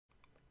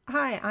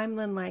Hi, I'm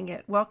Lynn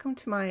Langett. Welcome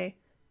to my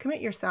Commit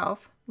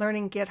Yourself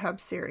Learning GitHub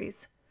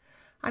series.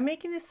 I'm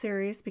making this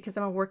series because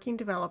I'm a working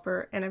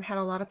developer and I've had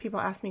a lot of people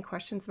ask me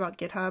questions about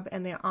GitHub,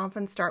 and they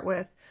often start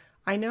with,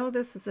 I know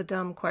this is a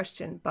dumb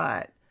question,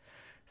 but...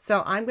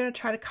 So I'm going to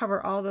try to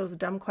cover all those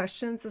dumb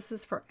questions. This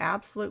is for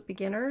absolute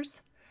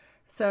beginners.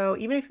 So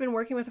even if you've been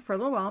working with it for a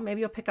little while,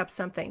 maybe you'll pick up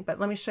something, but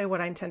let me show you what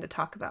I intend to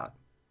talk about.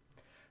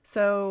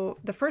 So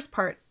the first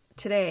part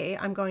today,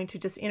 I'm going to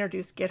just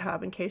introduce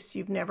GitHub in case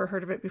you've never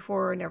heard of it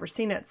before or never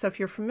seen it. So if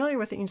you're familiar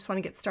with it and you just want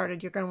to get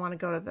started, you're going to want to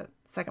go to the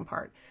second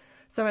part.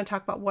 So I'm going to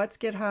talk about what's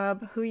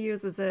GitHub, who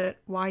uses it,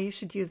 why you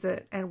should use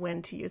it, and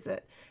when to use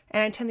it.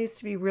 And I intend these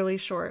to be really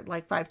short,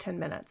 like 5-10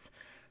 minutes.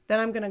 Then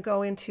I'm going to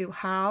go into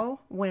how,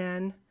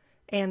 when,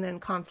 and then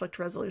conflict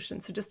resolution.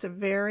 So just a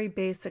very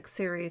basic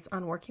series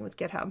on working with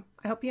GitHub.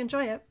 I hope you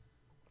enjoy it.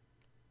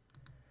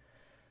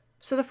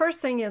 So the first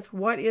thing is,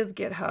 what is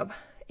GitHub?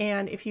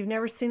 And if you've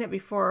never seen it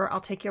before, I'll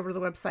take you over to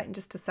the website in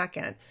just a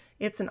second.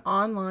 It's an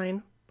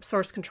online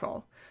source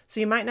control. So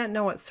you might not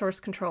know what source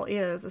control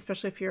is,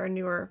 especially if you're a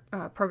newer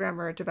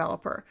programmer or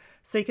developer.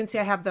 So you can see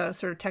I have the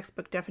sort of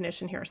textbook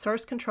definition here.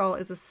 Source control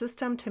is a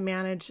system to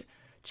manage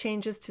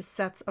changes to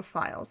sets of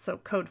files, so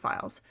code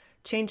files.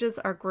 Changes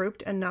are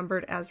grouped and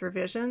numbered as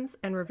revisions,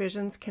 and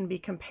revisions can be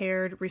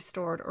compared,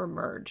 restored, or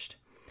merged.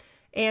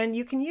 And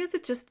you can use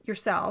it just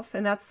yourself,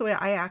 and that's the way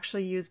I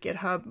actually use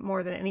GitHub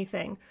more than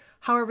anything.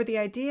 However, the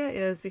idea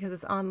is, because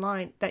it's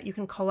online, that you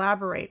can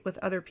collaborate with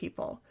other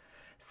people.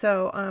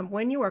 So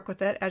when you work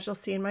with it, as you'll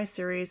see in my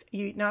series,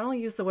 you not only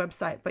use the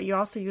website, but you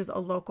also use a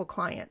local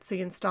client. So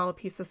you install a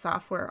piece of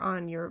software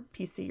on your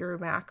PC, your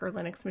Mac, or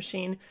Linux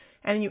machine,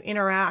 and you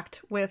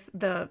interact with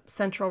the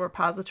central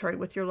repository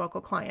with your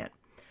local client.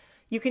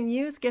 You can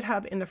use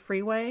GitHub in the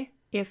free way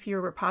if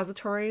your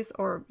repositories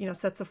or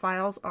sets of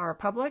files are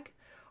public,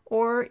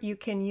 or you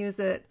can use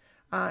it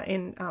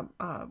in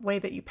a way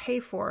that you pay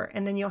for,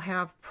 and then you'll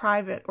have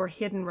private or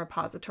hidden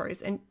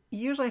repositories. And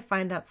usually I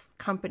find that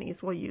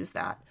companies will use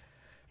that.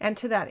 And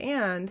to that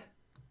end,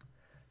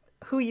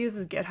 who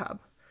uses GitHub?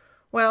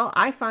 Well,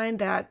 I find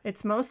that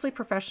it's mostly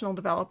professional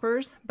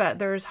developers, but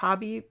there's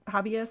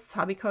hobbyists,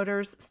 hobby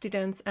coders,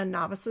 students, and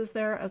novices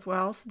there as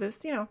well. So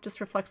this,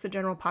 just reflects the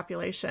general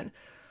population.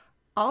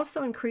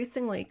 Also,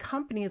 increasingly,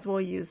 companies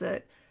will use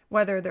it,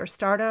 whether they're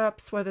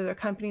startups, whether they're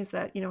companies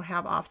that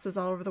have offices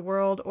all over the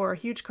world, or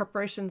huge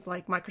corporations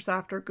like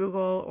Microsoft or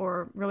Google,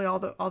 or really all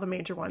the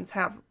major ones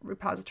have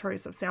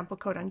repositories of sample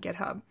code on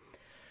GitHub.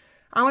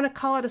 I want to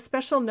call out a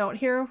special note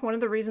here. One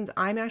of the reasons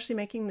I'm actually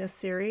making this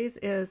series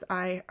is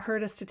I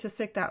heard a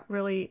statistic that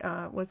really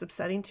was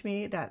upsetting to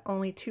me, that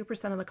only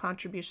 2% of the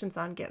contributions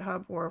on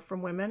GitHub were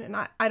from women. And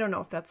I don't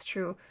know if that's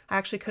true. I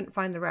actually couldn't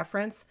find the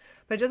reference,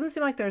 but it doesn't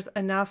seem like there's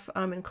enough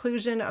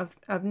inclusion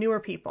of newer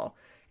people.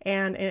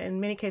 And in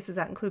many cases,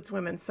 that includes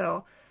women.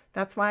 So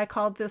that's why I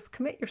called this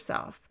Commit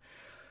Yourself.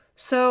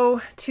 So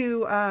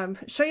to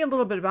show you a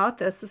little bit about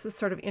this is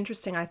sort of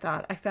interesting, I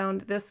thought. I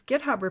found this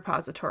GitHub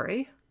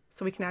repository.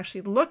 So we can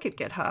actually look at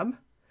GitHub,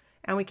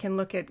 and we can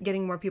look at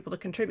getting more people to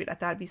contribute. I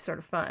thought it'd be sort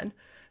of fun.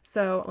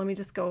 So let me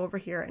just go over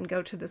here and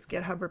go to this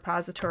GitHub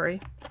repository.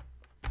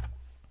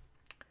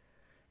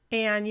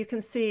 And you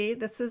can see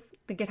this is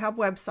the GitHub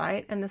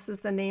website, and this is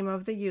the name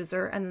of the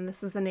user, and then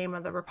this is the name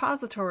of the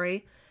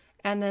repository.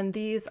 And then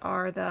these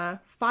are the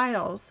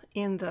files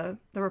in the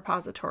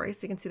repository.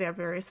 So you can see they have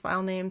various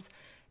file names.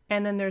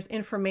 And then there's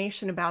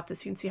information about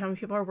this. You can see how many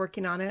people are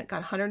working on it.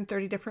 Got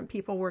 130 different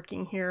people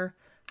working here.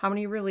 How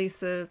many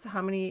releases,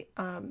 how many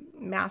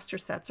master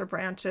sets or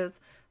branches,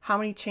 how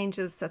many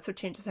sets of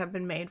changes have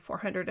been made,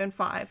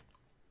 405.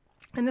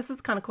 And this is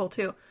kind of cool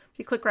too. If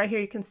you click right here,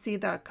 you can see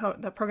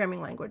the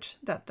programming language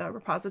that the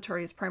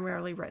repository is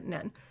primarily written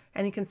in.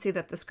 And you can see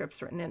that the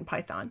script's written in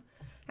Python.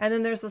 And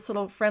then there's this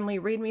little friendly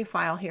README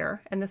file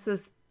here. And this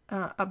is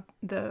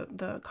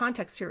the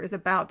context here is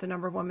about the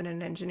number of women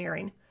in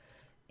engineering.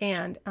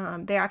 And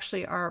they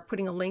actually are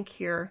putting a link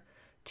here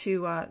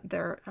to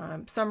their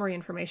summary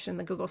information in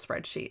the Google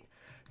spreadsheet.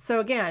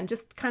 So again,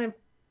 just kind of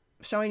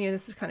showing you,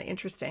 this is kind of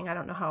interesting. I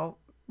don't know how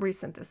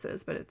recent this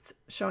is, but it's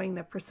showing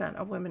the percent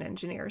of women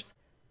engineers.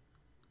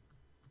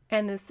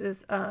 And this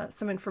is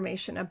some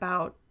information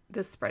about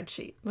this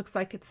spreadsheet. Looks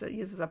like it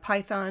uses a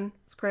Python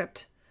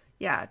script,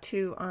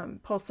 to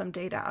pull some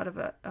data out of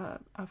a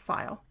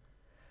file.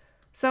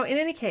 So in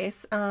any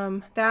case,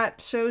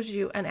 that shows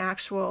you an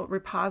actual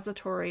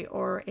repository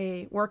or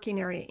a working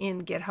area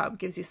in GitHub,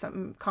 gives you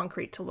something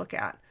concrete to look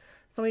at.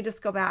 So let me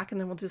just go back, and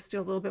then we'll just do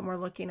a little bit more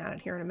looking at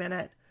it here in a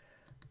minute.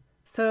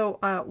 So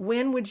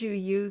when would you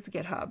use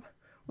GitHub?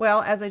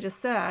 Well, as I just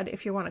said,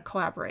 if you want to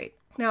collaborate.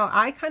 Now,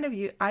 I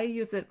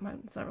use it,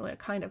 it's not really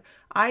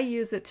I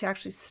use it to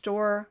actually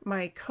store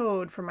my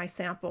code for my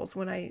samples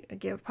when I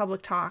give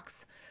public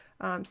talks.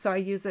 So I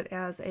use it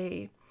as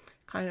a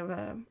kind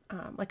of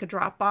like a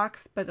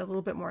Dropbox, but a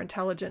little bit more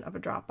intelligent of a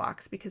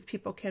Dropbox, because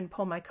people can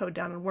pull my code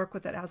down and work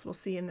with it, as we'll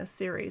see in this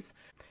series.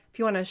 If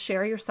you want to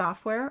share your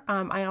software,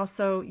 I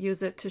also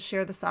use it to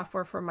share the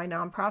software for my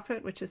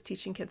nonprofit, which is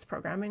Teaching Kids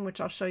Programming, which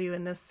I'll show you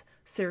in this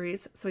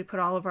series. So we put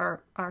all of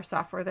our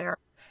software there.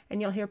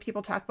 And you'll hear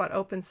people talk about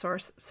open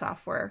source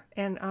software,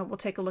 and we'll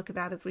take a look at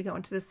that as we go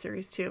into this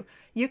series too.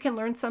 You can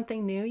learn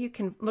something new. You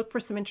can look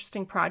for some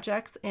interesting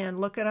projects and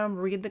look at them,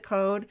 read the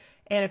code,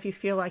 and if you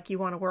feel like you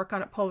want to work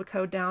on it, pull the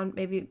code down,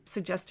 maybe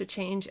suggest a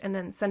change, and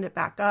then send it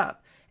back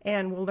up.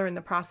 And we'll learn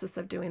the process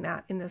of doing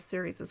that in this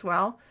series as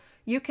well.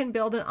 You can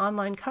build an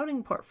online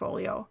coding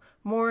portfolio.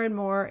 More and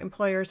more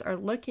employers are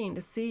looking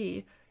to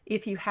see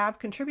if you have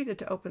contributed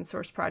to open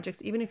source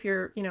projects, even if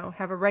you're,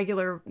 have a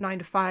regular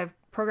 9-to-5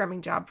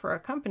 programming job for a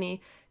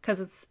company,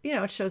 because it's,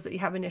 it shows that you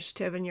have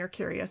initiative and you're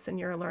curious and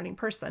you're a learning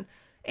person.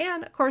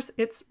 And of course,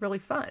 it's really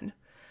fun.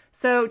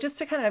 So just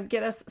to kind of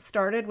get us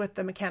started with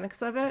the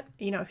mechanics of it,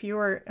 if you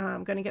were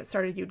going to get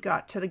started, you'd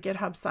got to the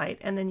GitHub site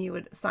and then you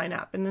would sign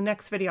up. In the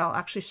next video, I'll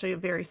actually show you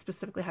very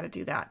specifically how to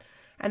do that.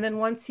 And then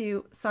once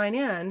you sign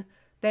in,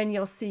 then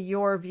you'll see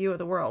your view of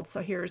the world.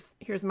 So here's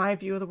my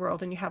view of the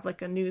world, and you have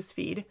like a news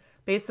feed,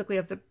 basically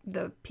of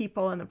the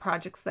people and the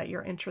projects that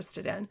you're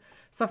interested in.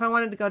 So if I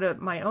wanted to go to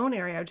my own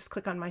area, I would just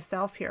click on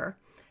myself here.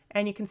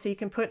 And you can see you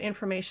can put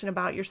information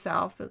about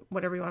yourself,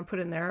 whatever you want to put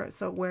in there.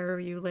 So where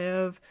you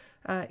live,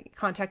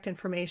 contact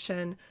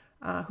information,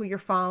 who you're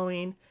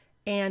following.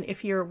 And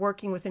if you're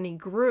working with any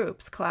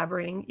groups,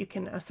 collaborating, you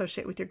can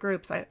associate with your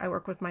groups. I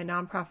work with my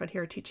nonprofit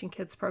here, Teaching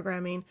Kids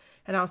Programming,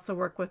 and I also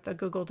work with the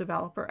Google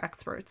Developer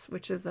Experts,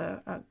 which is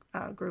a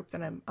group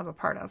that I'm a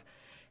part of.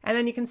 And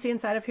then you can see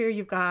inside of here,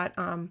 you've got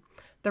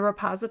the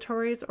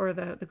repositories or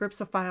the groups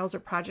of files or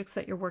projects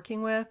that you're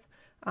working with.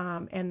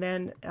 And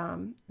then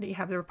you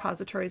have the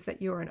repositories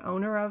that you are an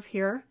owner of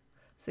here.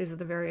 So these are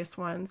the various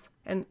ones.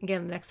 And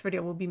again, the next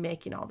video we'll be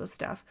making all this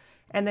stuff.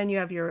 And then you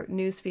have your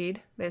news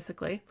feed,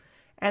 basically.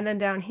 And then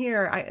down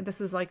here, this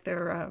is like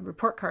their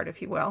report card,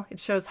 if you will. It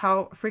shows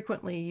how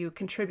frequently you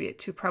contribute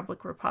to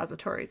public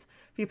repositories.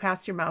 If you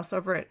pass your mouse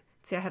over it,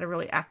 see I had a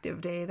really active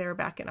day there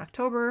back in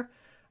October.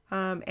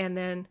 And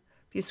then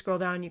if you scroll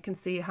down, you can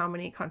see how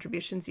many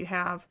contributions you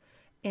have.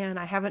 And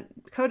I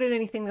haven't coded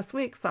anything this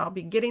week, so I'll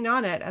be getting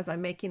on it as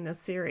I'm making this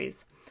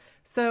series.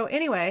 So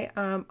anyway,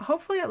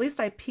 hopefully at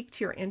least I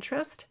piqued your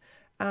interest.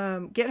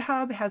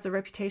 GitHub has a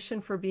reputation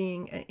for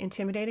being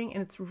intimidating,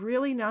 and it's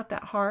really not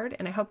that hard.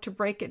 And I hope to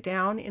break it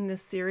down in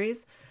this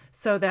series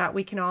so that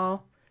we can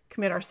all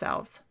commit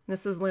ourselves.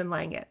 This is Lynn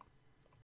Langit.